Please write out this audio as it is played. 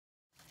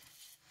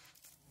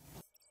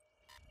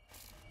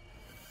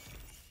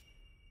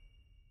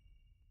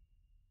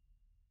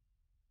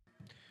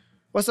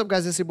What's up,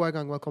 guys? It's your boy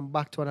Gang. Welcome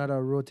back to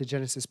another Road to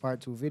Genesis Part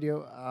 2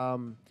 video.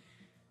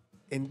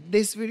 In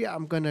this video,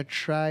 I'm gonna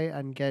try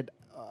and get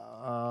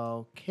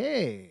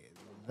okay.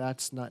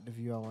 That's not the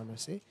view I want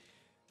to see.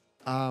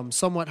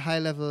 Somewhat high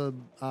level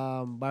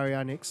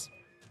baryonics.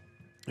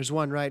 There's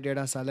one right there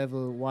that's a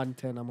level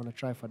 110. I'm gonna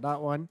try for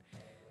that one.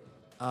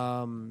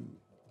 Um,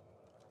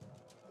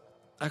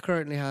 I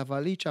currently have a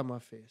leech on my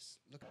face.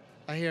 Look,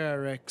 I hear a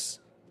Rex.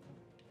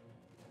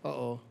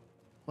 Uh-oh.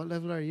 What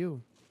level are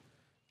you?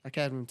 I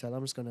can't even tell.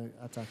 I'm just gonna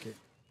attack it.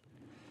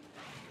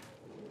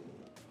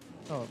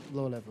 Oh,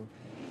 low level.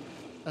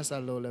 That's a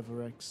low level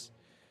Rex.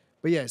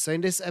 But yeah, so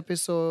in this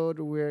episode,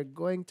 we're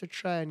going to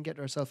try and get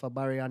ourselves a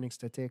baryonyx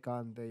to take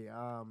on the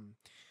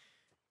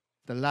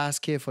last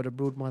cave for the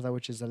brood mother,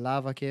 which is the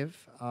lava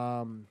cave.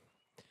 I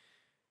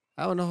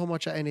don't know how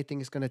much of anything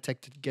is gonna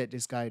take to get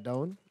this guy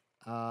down.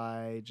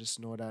 I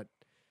just know that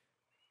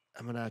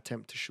I'm gonna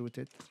attempt to shoot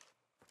it.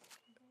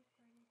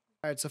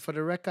 Alright, so for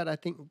the record, I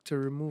think to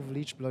remove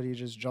leech blood, you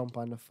just jump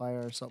on the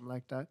fire or something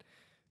like that.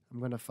 I'm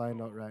gonna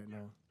find out right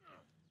now.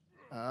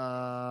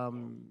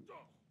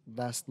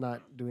 That's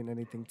not doing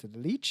anything to the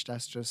leech.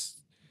 That's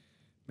just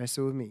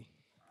messing with me.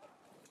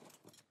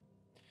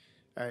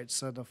 All right,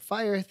 so the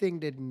fire thing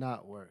did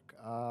not work.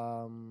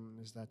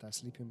 Is that a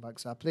sleeping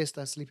bag? So I placed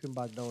that sleeping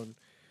bag down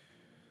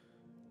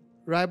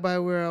right by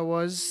where I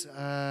was,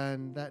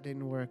 and that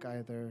didn't work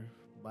either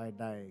by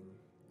dying.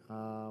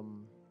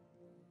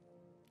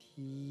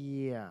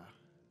 Yeah.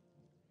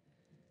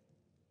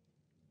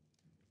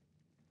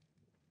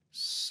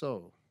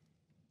 So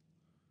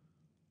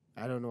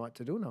I don't know what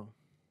to do now.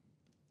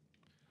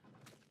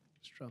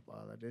 Let's drop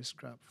all of this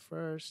crap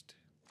first.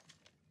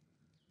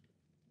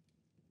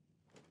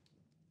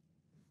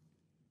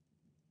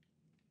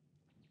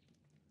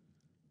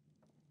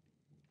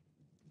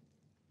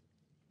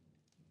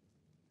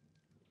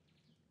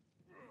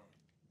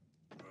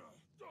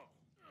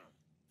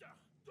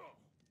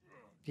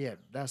 Yeah,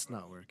 that's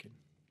not working.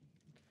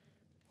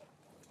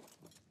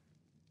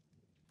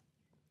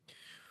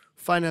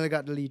 Finally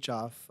got the leech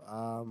off.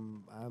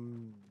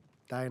 I'm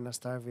dying of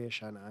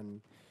starvation,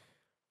 and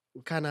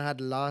we kind of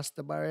had lost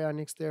the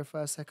baryonyx there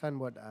for a second,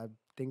 but I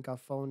think I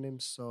found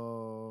him.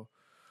 So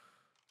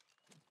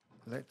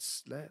let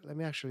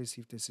me actually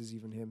see if this is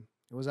even him.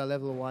 It was a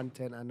level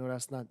 110. I know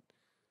that's not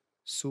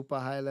super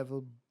high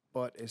level,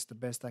 but it's the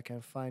best I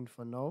can find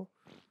for now.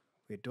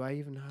 Wait, do I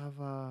even have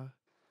a?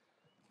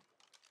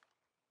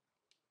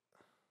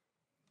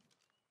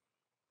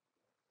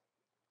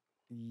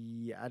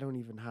 Yeah, I don't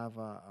even have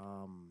a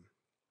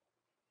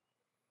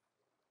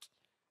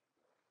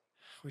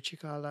what you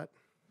call that?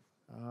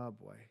 Oh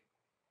boy.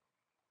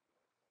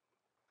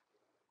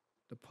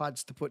 The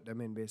pods to put them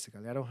in,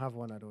 basically. I don't have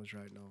one of those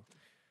right now.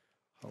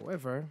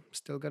 However,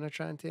 still gonna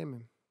try and tame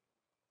him.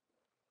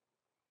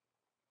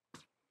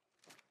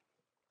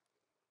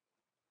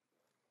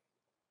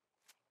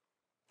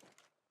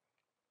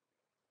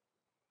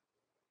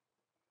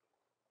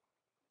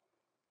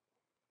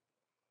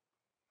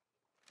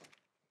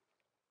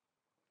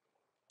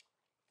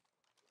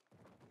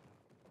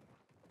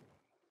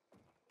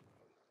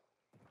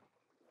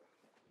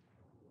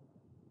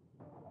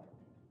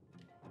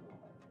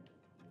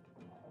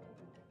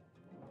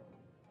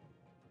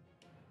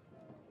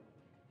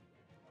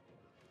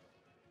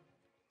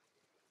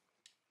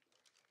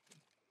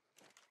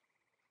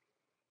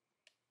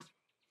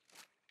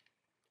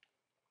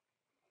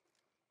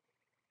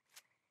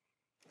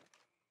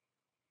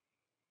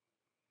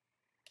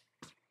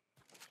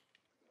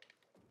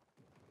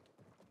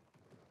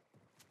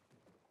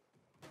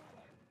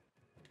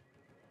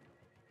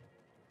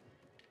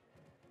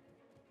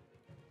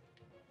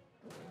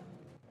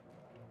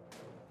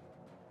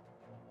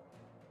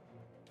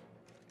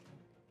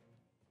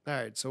 All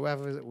right, so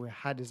we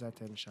had his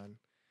attention.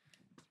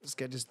 Let's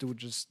get this dude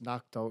just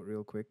knocked out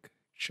real quick.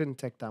 Shouldn't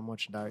take that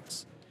much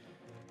darts.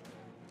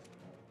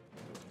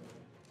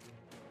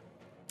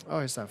 Oh,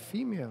 it's a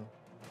female.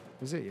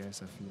 Is it? Yeah,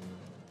 it's a female.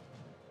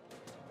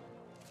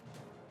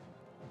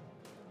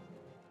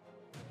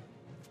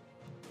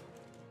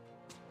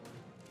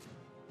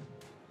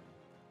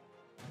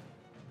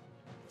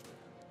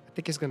 I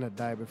think it's gonna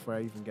die before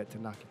I even get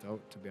to knock it out,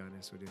 to be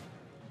honest with you.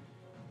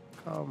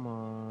 Come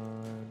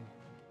on.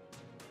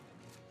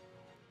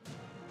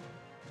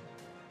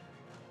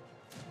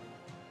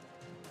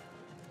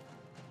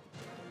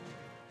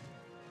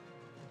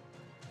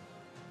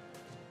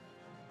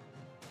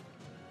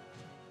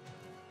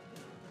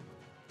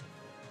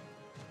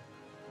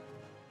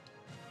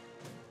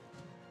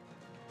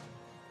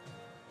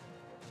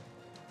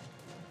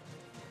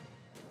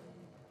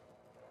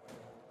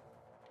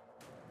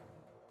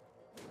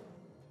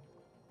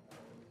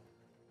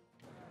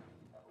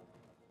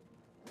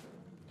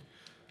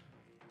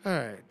 All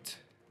right.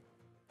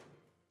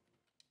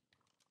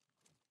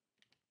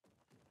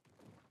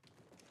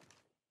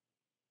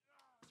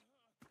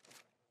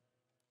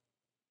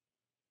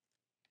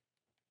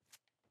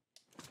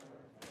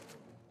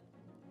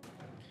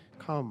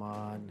 Come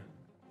on.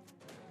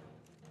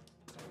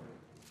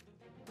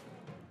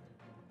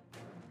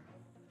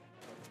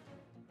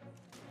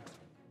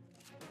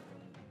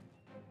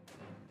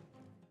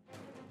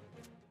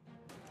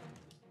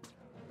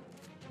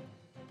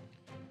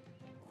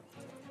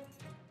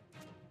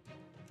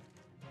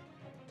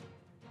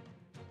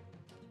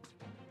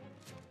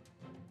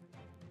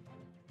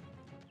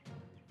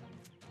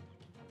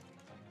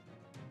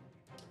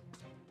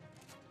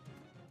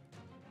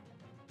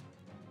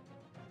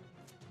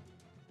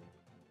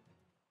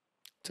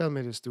 Tell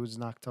me this dude's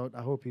knocked out.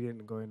 I hope he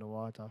didn't go in the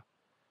water.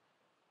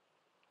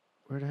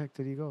 Where the heck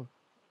did he go?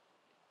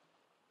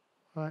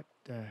 What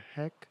the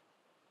heck?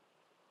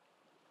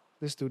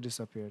 This dude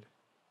disappeared.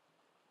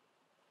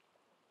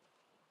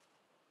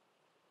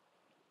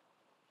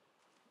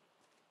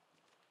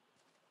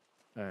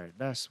 Alright,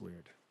 that's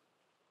weird.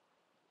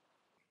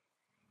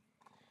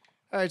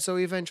 Alright, so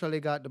we eventually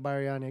got the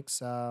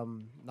baryonyx,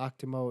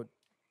 knocked him out.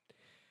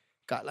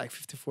 Got like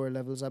 54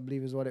 levels, I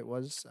believe is what it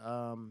was.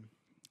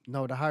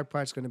 Now the hard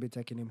part's gonna be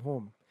taking him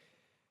home.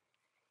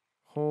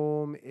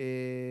 Home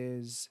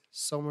is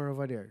somewhere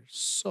over there.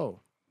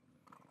 So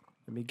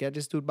let me get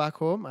this dude back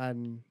home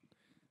and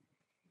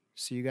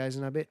see you guys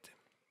in a bit.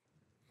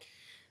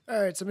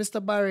 Alright, so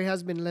Mr. Barry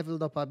has been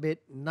leveled up a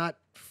bit, not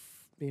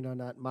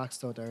not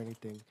maxed out or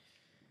anything.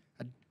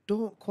 I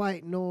don't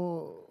quite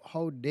know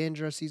how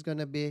dangerous he's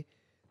gonna be.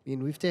 I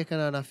mean, we've taken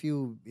on a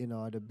few,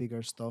 the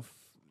bigger stuff.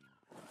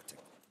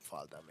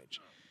 Fall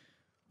damage.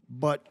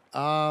 But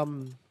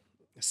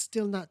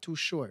still not too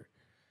sure.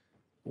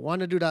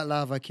 Want to do that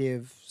lava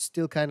cave.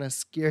 Still kind of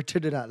scared to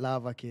do that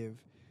lava cave.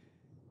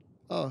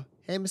 Oh,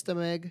 hey, Mr.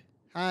 Meg.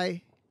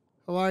 Hi.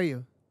 How are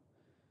you?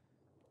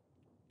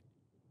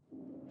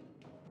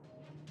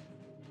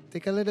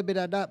 Take a little bit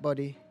of that,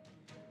 buddy.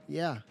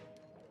 Yeah.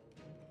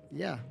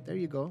 Yeah, there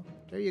you go.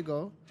 There you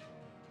go.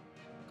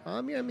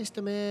 Come here,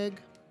 Mr. Meg.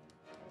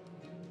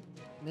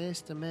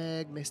 Mr.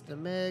 Meg, Mr.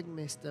 Meg,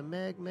 Mr.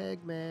 Meg,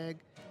 Meg.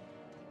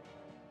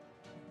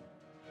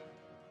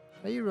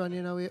 Are you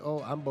running away?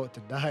 Oh, I'm about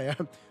to die.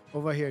 I'm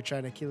over here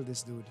trying to kill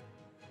this dude.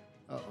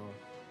 Uh-oh.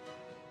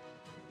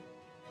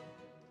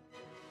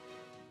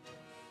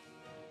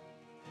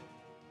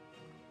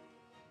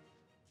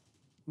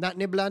 Not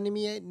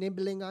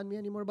nibbling on me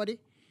anymore, buddy?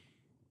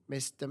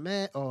 Mr.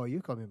 Meg. Oh,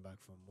 you coming back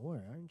for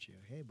more, aren't you?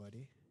 Hey,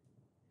 buddy.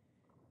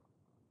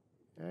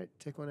 All right,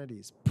 take one of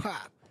these.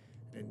 Pop!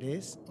 And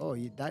this. Oh,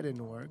 that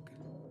didn't work.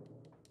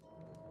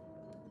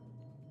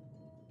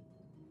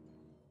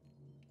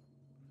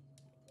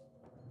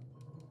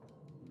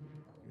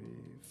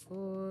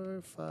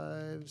 4,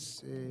 5,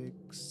 6,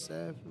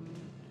 7.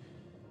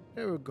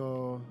 There we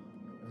go.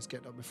 Let's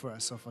get up before I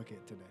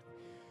suffocate to death.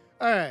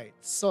 All right,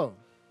 so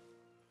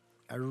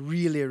I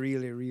really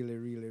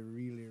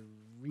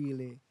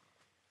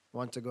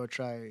want to go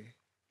try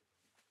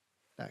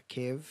that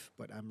cave,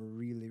 but I'm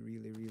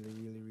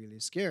really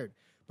scared.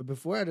 But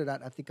before I do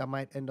that, I think I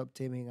might end up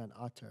taming an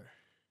otter.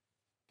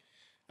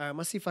 All right, I'm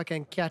gonna see if I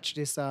can catch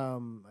this.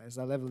 It's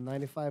a level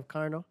 95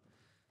 Carno.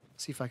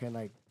 See if I can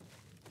like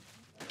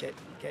get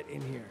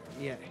in here.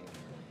 Yeah.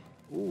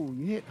 Ooh,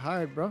 you hit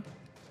hard, bro.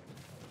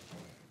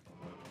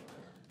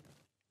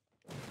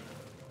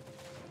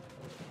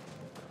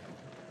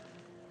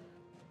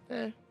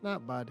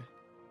 Not bad.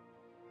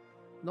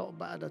 Not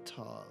bad at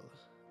all.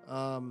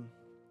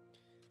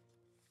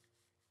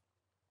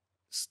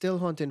 Still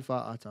hunting for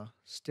otter.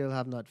 Still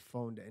have not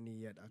found any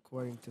yet,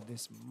 according to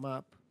this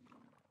map.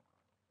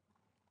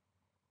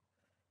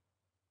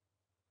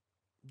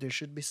 There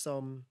should be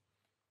some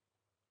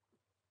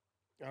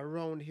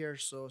around here,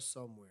 so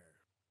somewhere.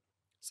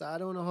 So I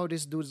don't know how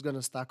this dude's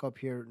gonna stack up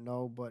here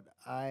now, but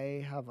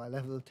I have a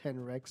level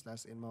 10 Rex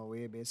that's in my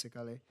way,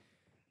 basically.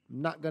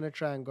 I'm not gonna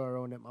try and go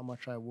around him. I'm gonna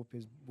try whoop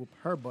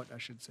her butt, I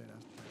should say.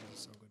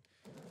 That's so good.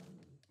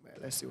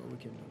 Right, let's see what we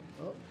can do.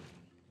 Oh,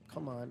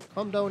 come on.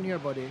 Come down here,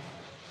 buddy.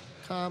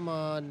 Come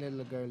on,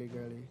 little girly.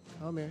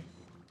 Come here.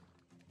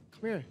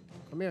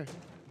 Come here.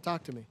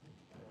 Talk to me.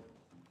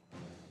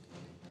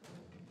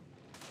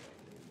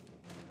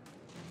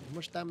 How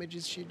much damage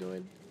is she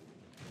doing?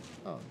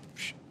 Oh,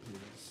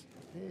 please.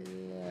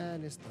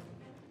 And it's done.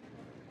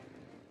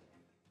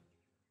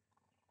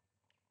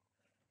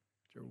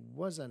 There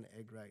was an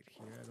egg right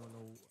here. I don't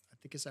know. I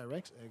think it's a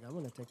Rex egg. I'm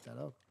going to take that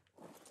out.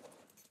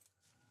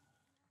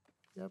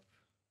 Yep.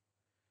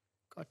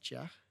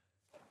 Gotcha.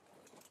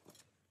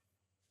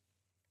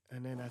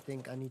 And then I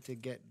think I need to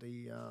get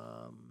the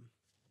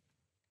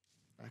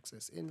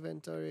access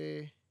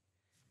inventory.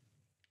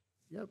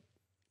 Yep.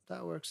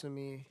 That works for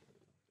me.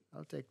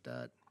 I'll take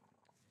that.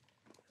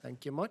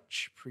 Thank you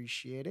much.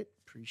 Appreciate it.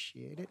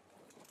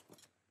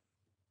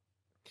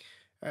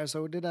 Alright,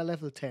 so we did a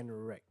level 10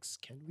 Rex.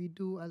 Can we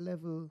do a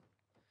level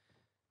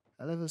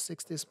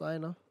 60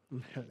 Spino?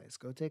 Let's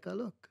go take a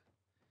look.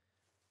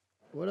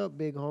 What up,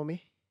 big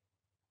homie?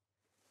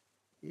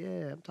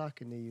 Yeah, I'm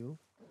talking to you.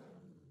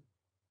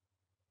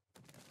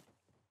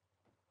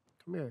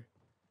 Come here.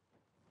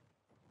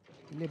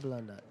 Nibble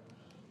on that.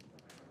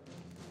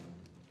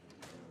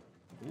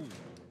 Ooh,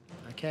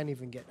 I can't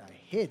even get a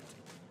hit.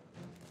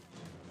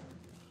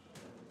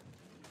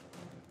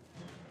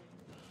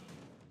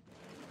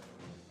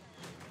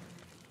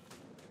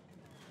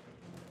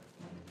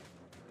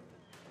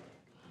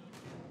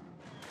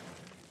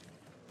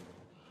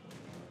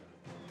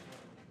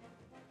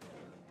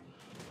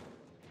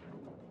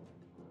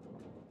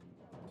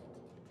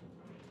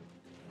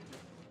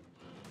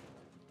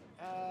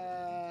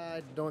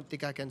 I don't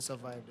think I can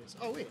survive this.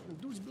 Oh wait, the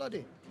dude's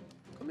bloody.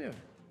 Come here.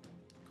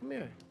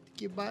 Think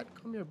you bad?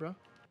 Come here, bro.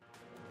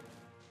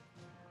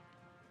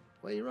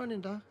 Why you running,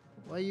 dog?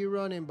 Why you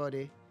running,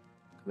 buddy?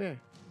 Come here.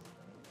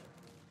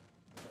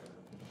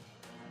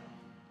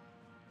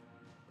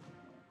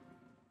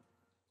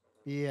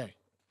 Yeah,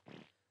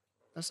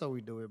 that's how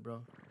we do it,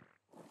 bro.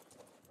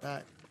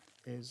 That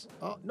is.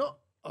 Oh no!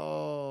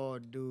 Oh,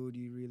 dude,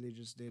 you really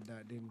just did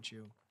that, didn't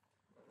you?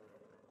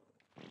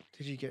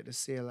 Did you get the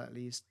sale at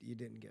least? You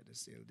didn't get the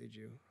sale, did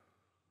you?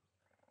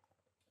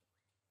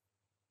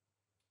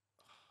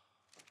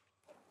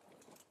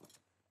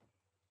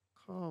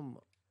 Come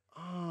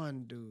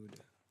on, dude.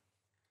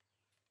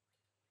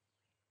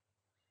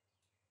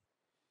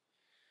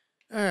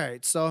 All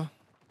right, so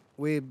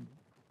we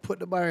put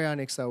the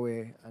baryonyx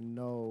away, and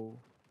now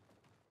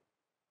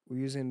we're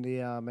using the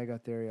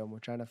megatherium. We're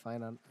trying to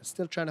find an,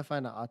 still trying to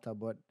find an otter,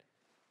 but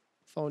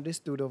found this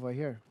dude over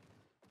here.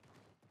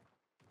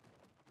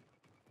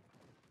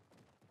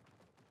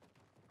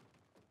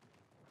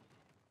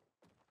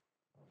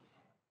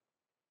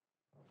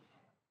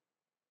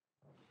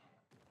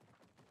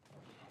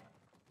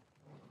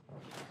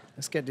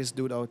 Let's get this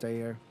dude out of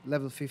here.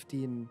 Level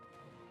 15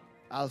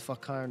 Alpha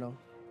Carno.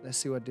 Let's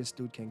see what this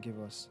dude can give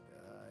us.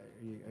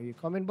 Are you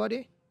coming,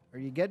 buddy? Are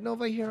you getting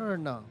over here or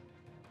no?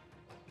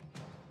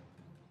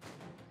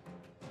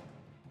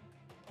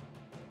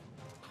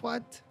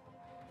 What?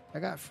 I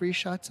got free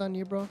shots on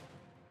you, bro.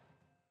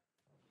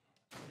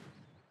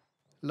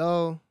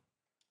 Hello?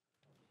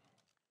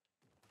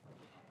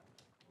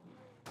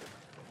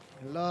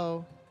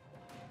 Hello?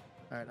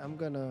 Alright, I'm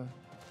gonna.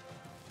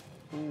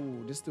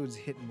 Ooh, this dude's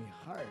hitting me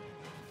hard.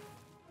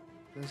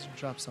 Let's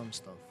drop some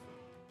stuff.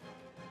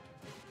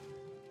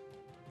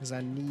 Because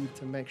I need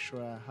to make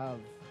sure I have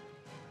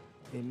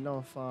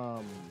enough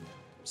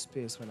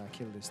space when I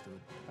kill this dude.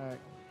 Alright,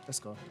 let's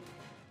go.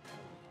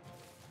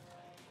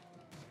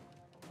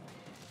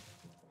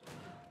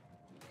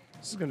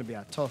 This is gonna be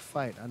a tough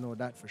fight, I know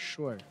that for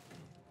sure.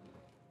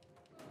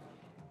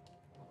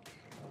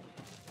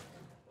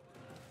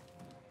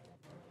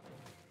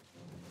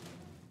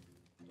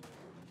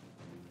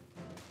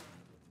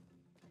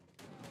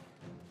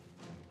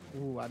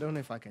 Ooh, I don't know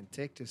if I can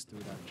take this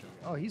dude actually.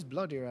 Oh, he's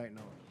bloody right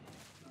now.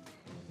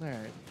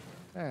 Alright.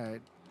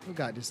 Alright. We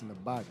got this in the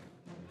bag.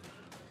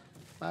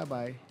 Bye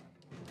bye.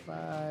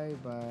 Bye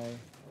bye.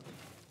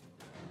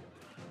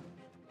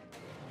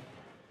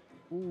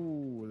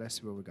 Ooh, let's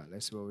see what we got.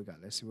 Let's see what we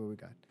got. Let's see what we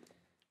got.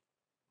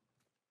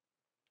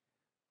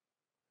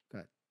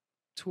 Got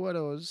two of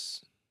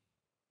those.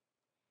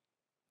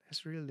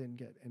 This really didn't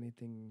get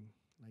anything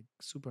like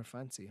super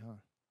fancy, huh?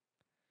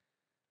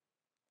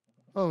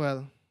 Oh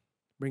well.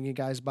 Bring you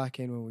guys back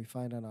in when we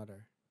find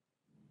another.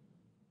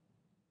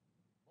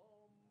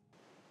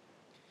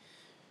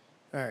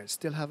 Alright,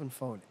 still haven't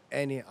found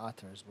any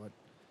otters, but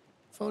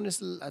found this,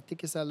 I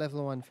think it's a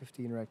level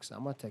 115 Rex.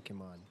 I'm gonna take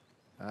him on.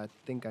 I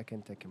think I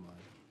can take him on.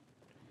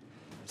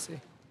 Let's see.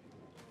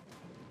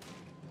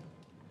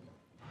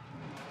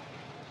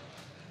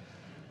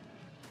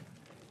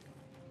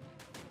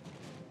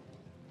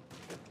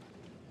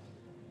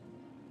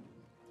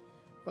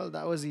 Well,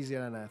 that was easier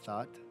than I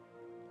thought.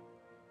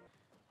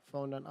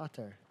 Found an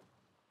otter.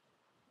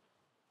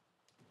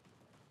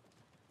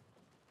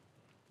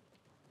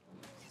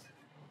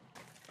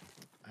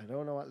 I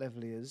don't know what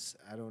level he is.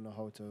 I don't know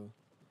how to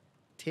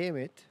tame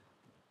it,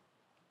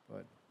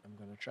 but I'm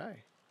gonna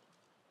try.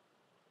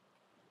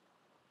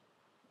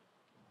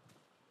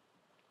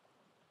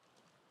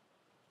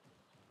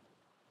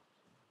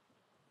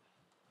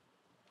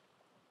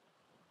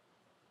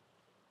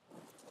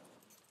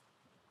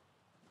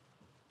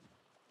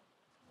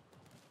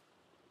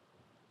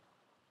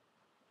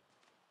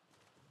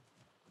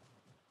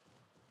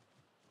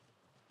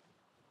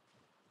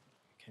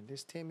 Can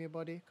this tame you,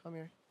 buddy? Come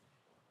here.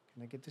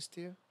 Can I get this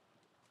to you?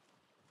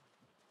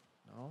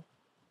 No.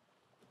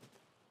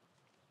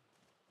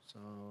 So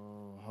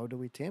how do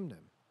we tame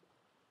them?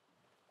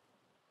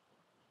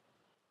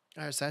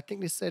 Alright, so I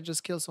think this said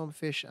just kill some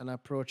fish and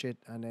approach it,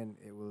 and then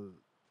it will,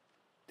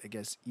 I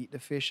guess, eat the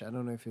fish. I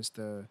don't know if it's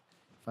the,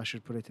 if I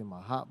should put it in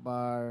my hot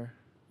bar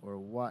or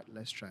what.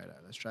 Let's try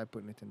that. Let's try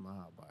putting it in my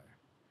hot bar.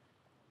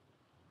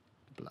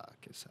 The block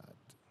is hot.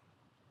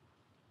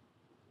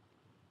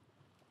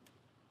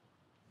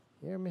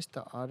 Here,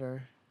 Mr.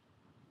 Otter.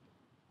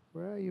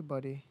 Where are you,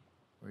 buddy?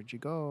 Where'd you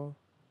go?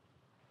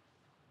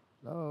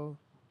 Hello?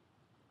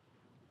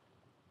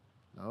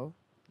 Hello?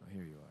 Oh,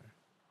 here you are.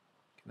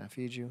 Can I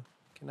feed you?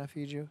 Can I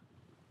feed you?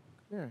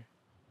 Come here.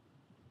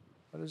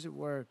 How does it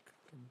work?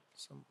 Can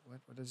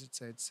what does it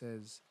say?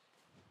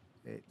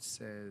 It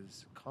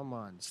says, come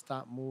on,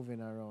 stop moving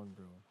around,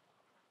 bro.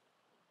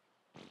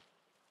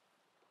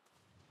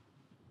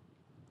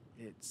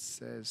 It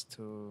says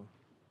to,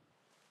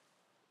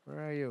 where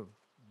are you?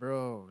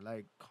 Bro,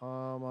 like,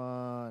 come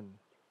on.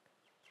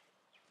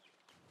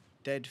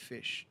 Dead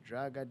fish.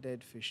 Drag a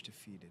dead fish to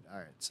feed it. All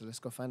right, so let's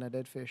go find a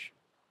dead fish.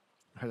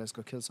 All right, let's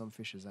go kill some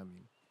fishes, I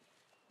mean.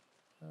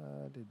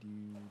 All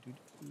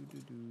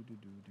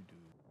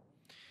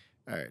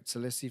right, so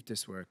let's see if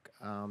this work.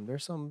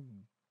 There's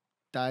some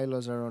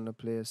dialers around the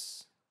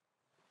place.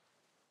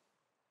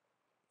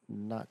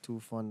 Not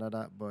too fond of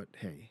that, but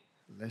hey,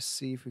 Let's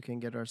see if we can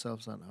get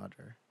ourselves an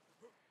Otter.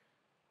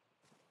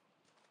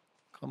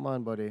 Come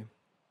on, buddy.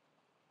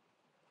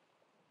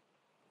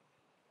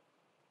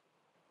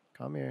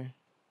 Come here.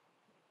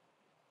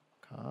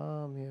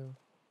 Come here.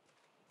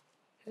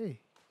 Hey,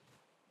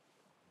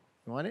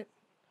 you want it?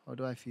 How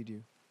do I feed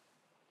you?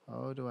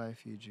 How do I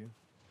feed you?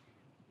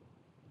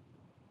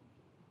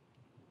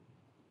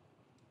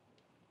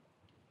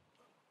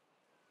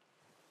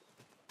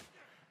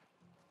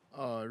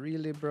 Oh,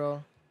 really,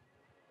 bro?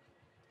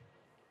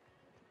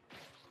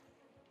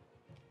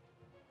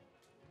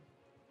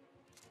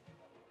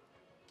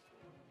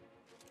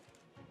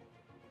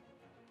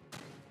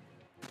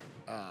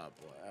 Ah,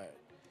 boy. All right.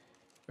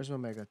 Where's my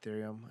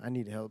Megatherium? I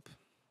need help.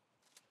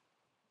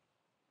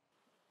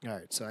 All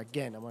right, so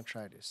again, I'm gonna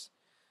try this.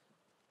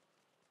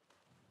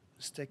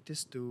 Let's take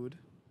this dude.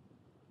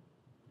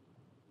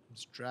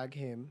 Let's drag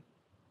him.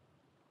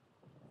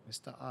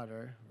 Mr.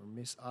 Otter or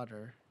Miss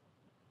Otter.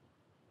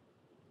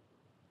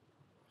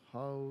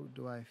 How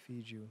do I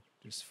feed you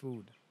this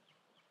food?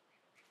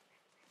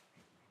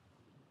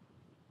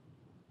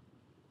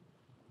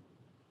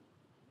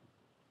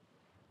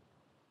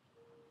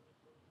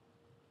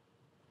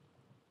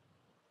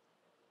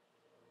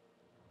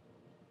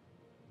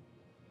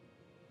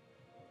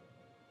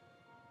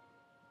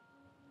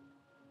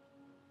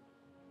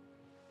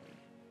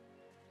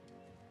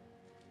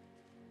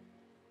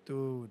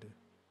 Dude.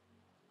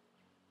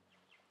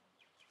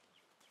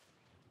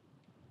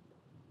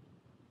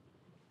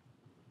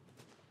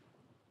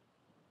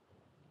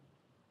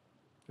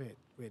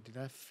 Wait, did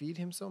I feed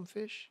him some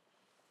fish?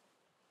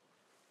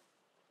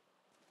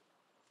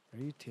 Are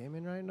you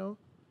taming right now?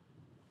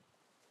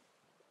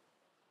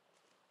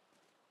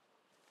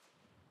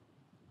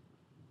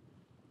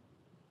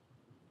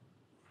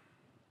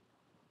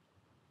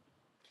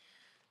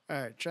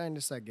 All right, trying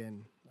this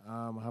again.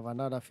 I have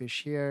another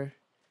fish here.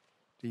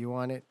 Do you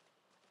want it?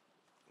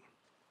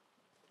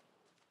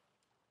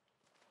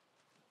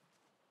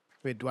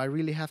 Wait, do I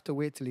really have to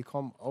wait till he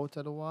come out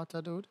of the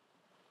water, dude?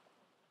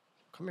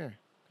 Come here.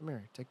 Come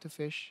here. Take the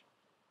fish.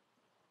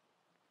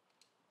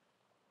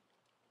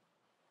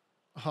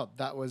 Oh,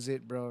 that was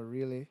it, bro.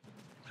 Really?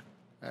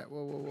 All right,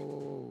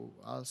 whoa.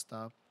 I'll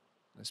stop.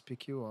 Let's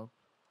pick you up.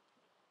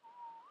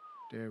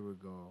 There we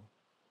go.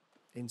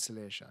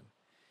 Insulation.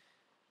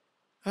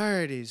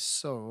 Alrighty,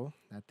 so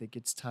I think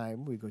it's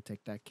time we go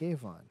take that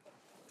cave on.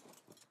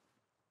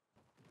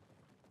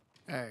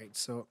 Alright,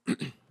 so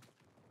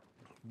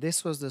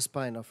this was the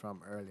Spino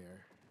from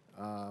earlier.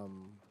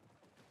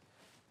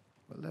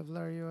 What level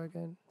are you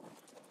again?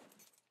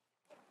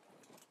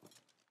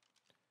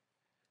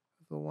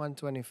 Level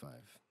 125.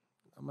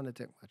 I'm gonna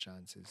take my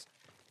chances.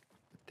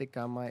 I think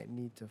I might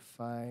need to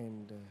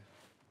find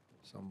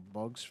some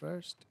bugs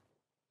first.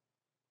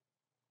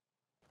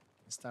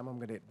 This time I'm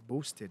gonna get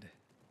boosted.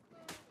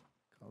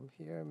 Come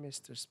here,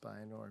 Mr.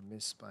 Spino or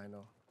Miss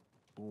Spino.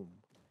 Boom.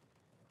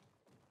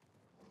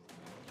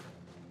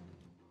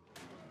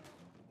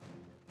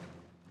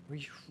 Where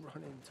you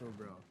running to,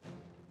 bro?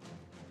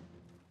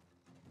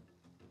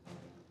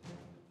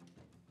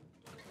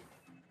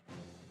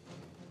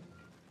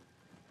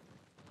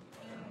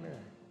 Come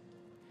here.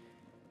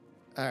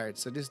 Alright,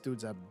 so this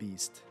dude's a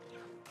beast.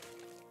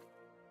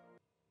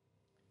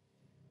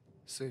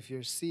 So if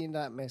you're seeing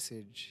that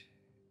message,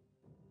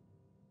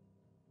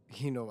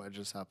 you know what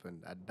just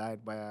happened. I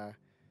died by a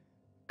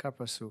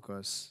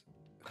Capasucus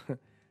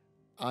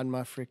on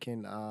my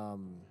freaking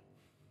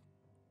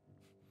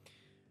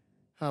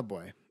oh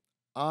boy.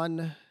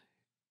 On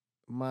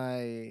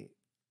my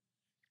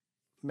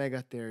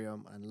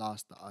Megatherium and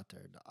lost the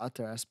Otter. The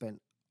Otter I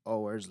spent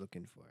hours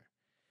looking for.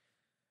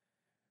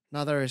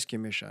 Another rescue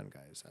mission,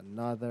 guys.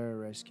 Another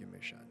rescue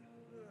mission.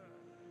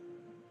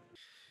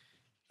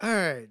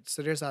 Alright,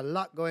 so there's a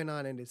lot going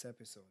on in this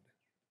episode.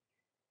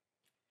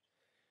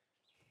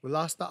 We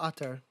lost the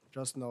Otter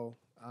just now.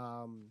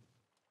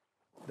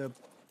 The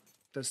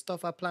the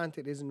stuff I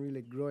planted isn't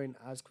really growing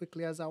as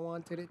quickly as I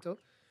wanted it to.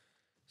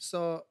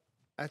 So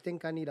I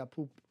think I need a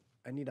poop.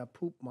 I need a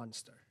poop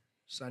monster.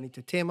 So I need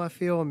to tame a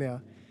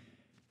Phiomia,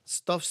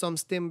 stuff some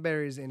stem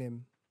berries in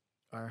him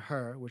or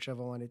her,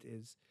 whichever one it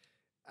is,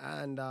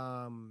 and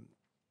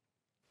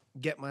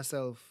get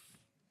myself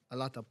a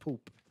lot of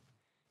poop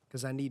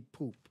because I need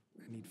poop.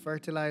 I need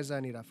fertilizer. I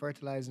need a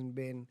fertilizing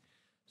bin.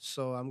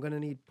 So I'm gonna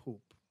need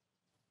poop.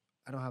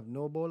 I don't have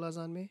no bowlers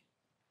on me.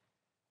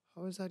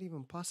 How is that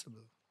even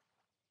possible?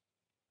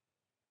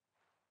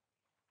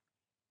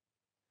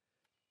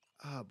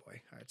 Ah,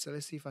 boy. All right, so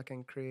let's see if I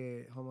can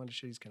create. How many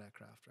trees can I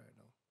craft right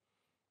now?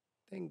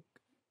 I think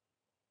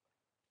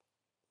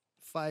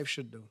 5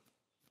 should do.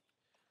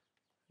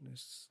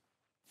 This,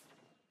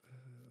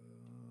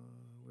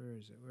 where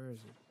is it? Where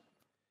is it?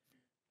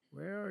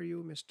 Where are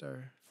you,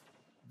 Mr.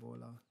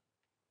 Bola?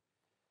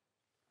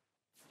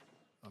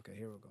 Okay,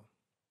 here we go.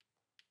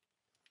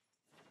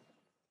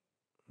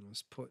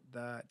 Let's put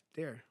that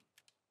there.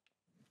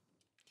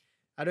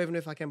 I don't even know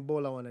if I can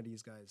bola one of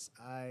these guys.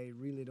 I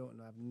really don't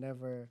know. I've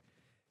never,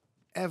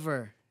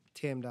 ever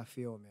tamed a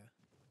Phiomia.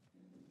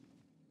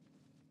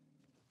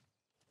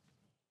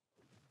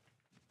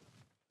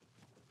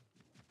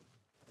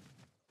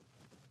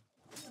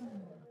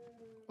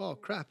 Oh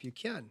crap, you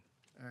can.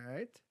 All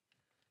right.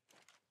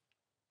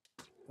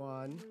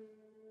 One.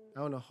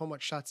 I don't know how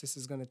much shots this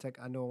is gonna take.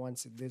 I know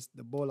once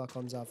the bowler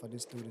comes off of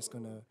this dude, it's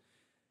gonna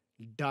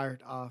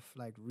dart off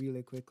like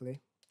really quickly.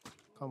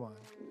 Come on.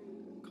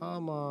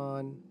 Come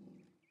on.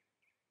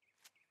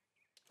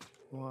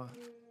 One.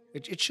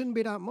 It shouldn't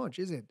be that much,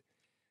 is it?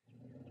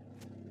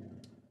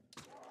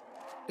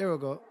 There we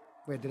go.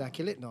 Wait, did I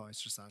kill it? No, it's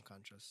just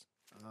unconscious.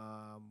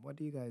 What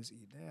do you guys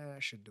eat?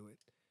 I should do it.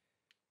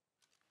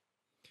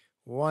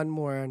 One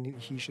more and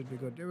he should be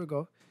good. There we go.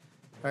 All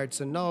right,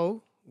 so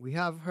now we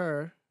have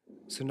her.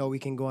 So now we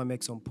can go and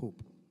make some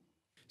poop.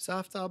 So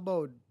after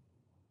about,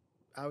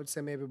 I would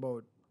say maybe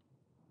about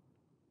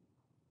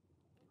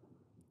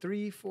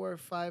 3, 4,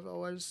 5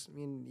 hours. I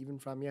mean, even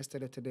from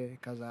yesterday to today,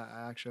 because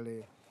I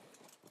actually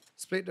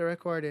split the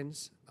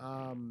recordings.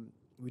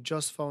 We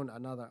just found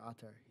another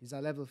otter. He's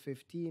at level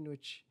 15,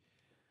 which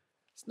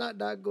it's not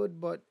that good,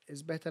 but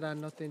it's better than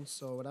nothing.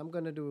 So what I'm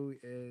gonna do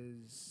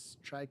is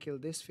try kill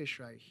this fish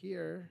right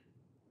here.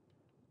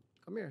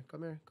 Come here,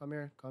 come here, come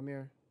here, come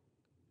here.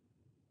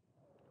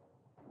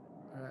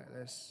 All right,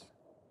 let's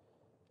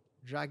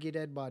drag your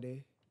dead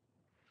body.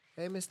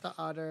 Hey, Mr.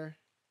 Otter.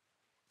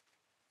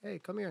 Hey,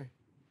 come here.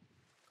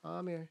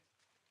 Come here.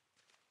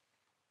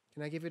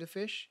 Can I give you the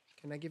fish?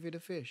 Can I give you the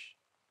fish?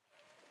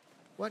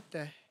 What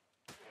the?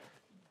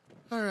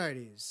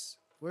 Alrighties.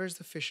 Where's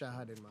the fish I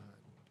had in my hand?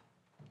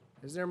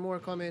 Is there more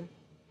coming?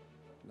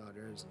 No,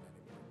 there isn't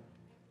anymore.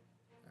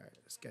 Alright,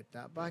 let's get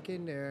that back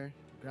in there.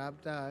 Grab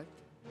that.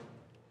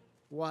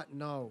 What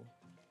now?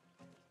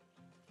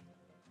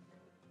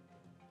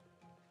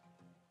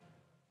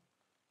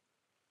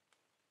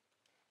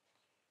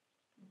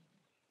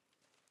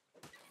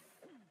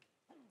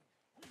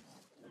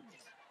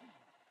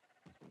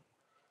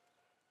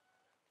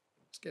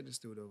 Let's get this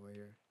dude over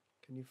here.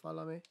 Can you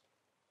follow me?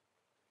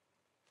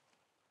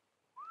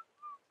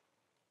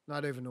 No,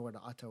 I don't even know where the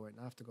otter went.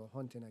 I have to go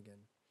hunting again.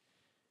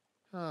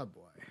 Oh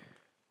boy.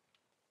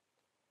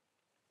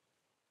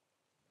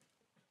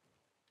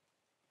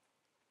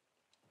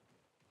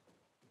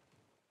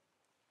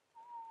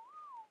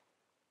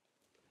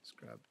 Let's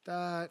grab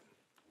that.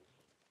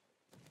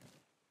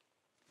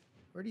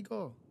 Where'd he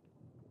go?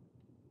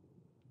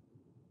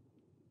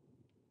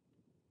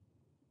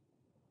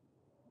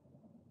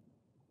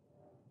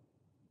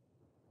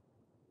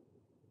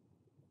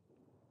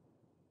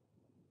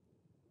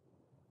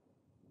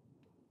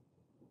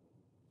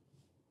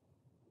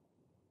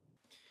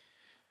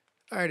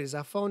 Alrighties,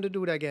 I found the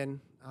dude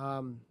again.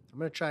 I'm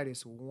gonna try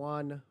this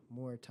one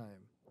more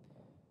time.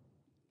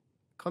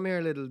 Come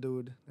here, little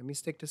dude. Let me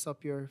stick this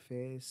up your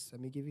face. Let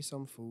me give you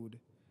some food.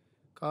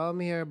 Come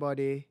here,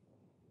 buddy.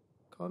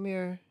 Come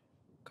here.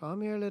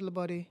 Come here, little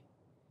buddy.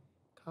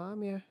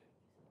 Come here.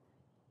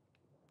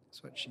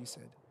 That's what she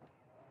said.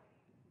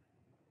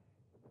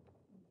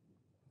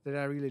 Did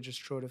I really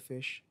just throw the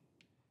fish?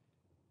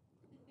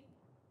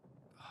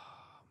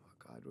 Oh my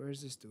god, where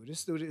is this dude?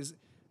 This dude is.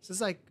 This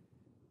is like.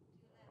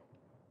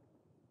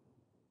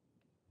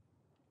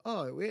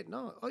 Oh, wait,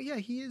 no. Oh, yeah,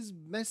 he is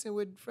messing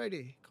with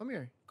Freddy. Come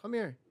here. Come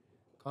here.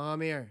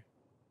 Come here.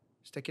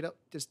 Just take it up.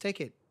 Just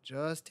take it.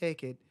 Just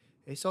take it.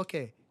 It's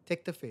okay.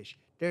 Take the fish.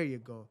 There you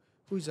go.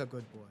 Who's a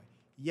good boy?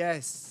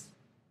 Yes.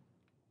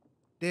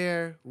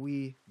 There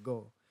we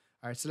go.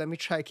 All right, so let me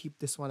try keep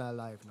this one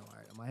alive now. All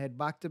right, I'm gonna head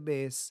back to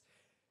base,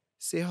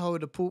 see how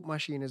the poop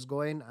machine is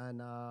going,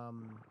 and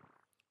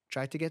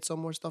try to get some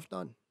more stuff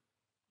done.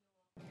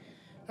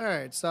 All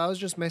right, so I was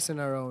just messing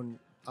around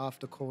off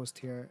the coast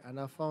here, and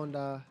I found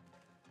a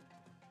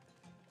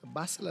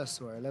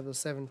basilosaur, level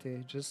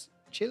 70, just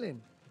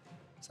chilling.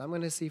 So I'm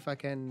gonna see if I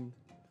can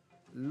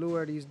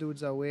lure these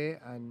dudes away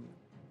and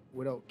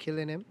without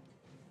killing him.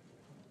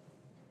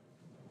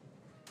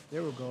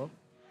 There we go.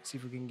 See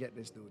if we can get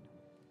this dude.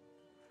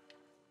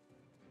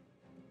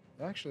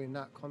 They're actually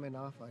not coming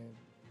off of him.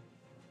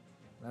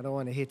 I don't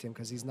want to hit him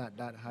because he's not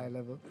that high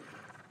level.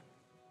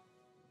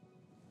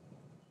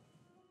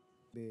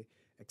 The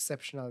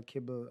exceptional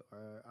kibble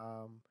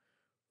or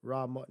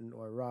raw mutton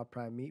or raw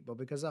prime meat, but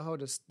because of how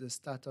the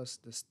status,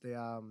 the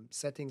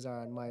settings are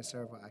on my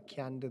server, I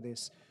can do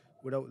this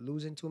without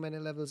losing too many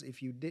levels.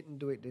 If you didn't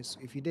do it this,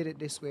 if you did it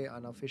this way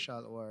on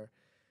official or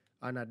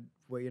on a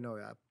where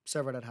a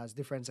server that has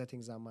different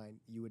settings than mine,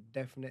 you would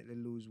definitely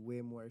lose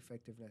way more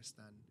effectiveness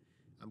than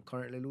I'm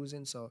currently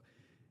losing. So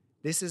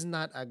this is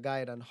not a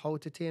guide on how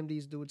to tame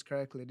these dudes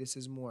correctly. This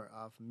is more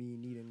of me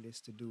needing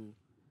this to do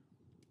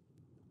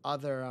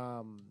other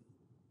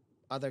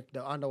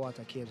the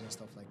underwater caves and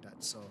stuff like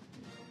that. So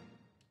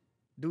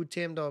dude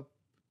tamed up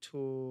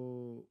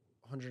to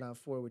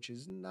 104, which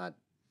is not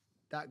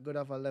that good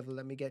of a level.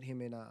 Let me get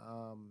him in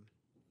a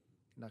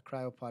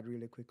cryopod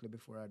really quickly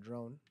before I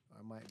drown.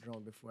 I might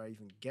drown before I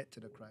even get to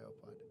the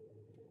cryopod.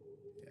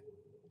 Yeah.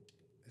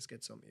 Let's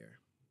get some air.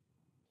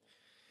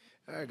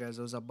 Alright guys,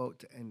 I was about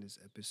to end this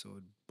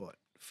episode, but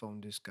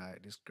found this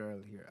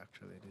girl here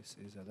actually. This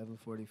is a level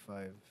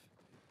 45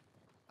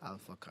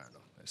 Alpha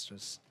Carlo. Let's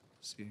just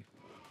see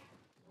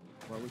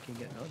what we can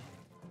get done.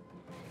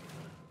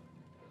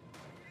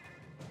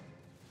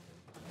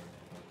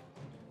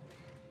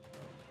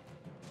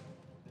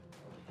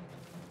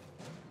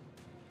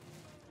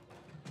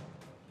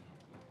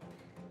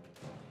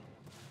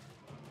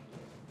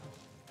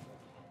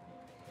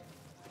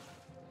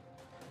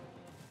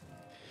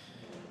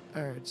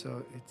 Alright,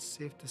 so it's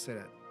safe to say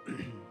that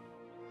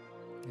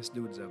this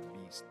dude's a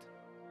beast.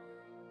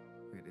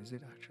 Wait, is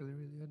it actually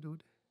really a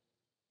dude?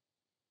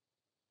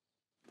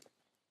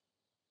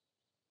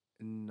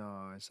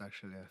 No, it's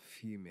actually a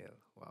female.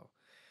 Wow.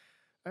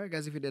 Alright,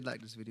 guys, if you did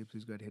like this video,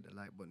 please go ahead and hit the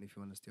like button. If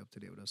you want to stay up to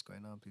date with what's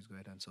going on, please go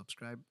ahead and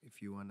subscribe.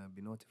 If you want to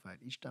be notified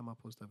each time I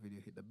post a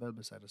video, hit the bell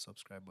beside the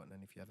subscribe button.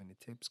 And if you have any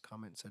tips,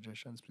 comments,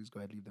 suggestions, please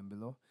go ahead and leave them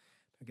below.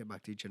 I'll get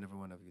back to each and every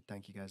one of you.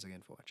 Thank you guys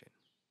again for watching.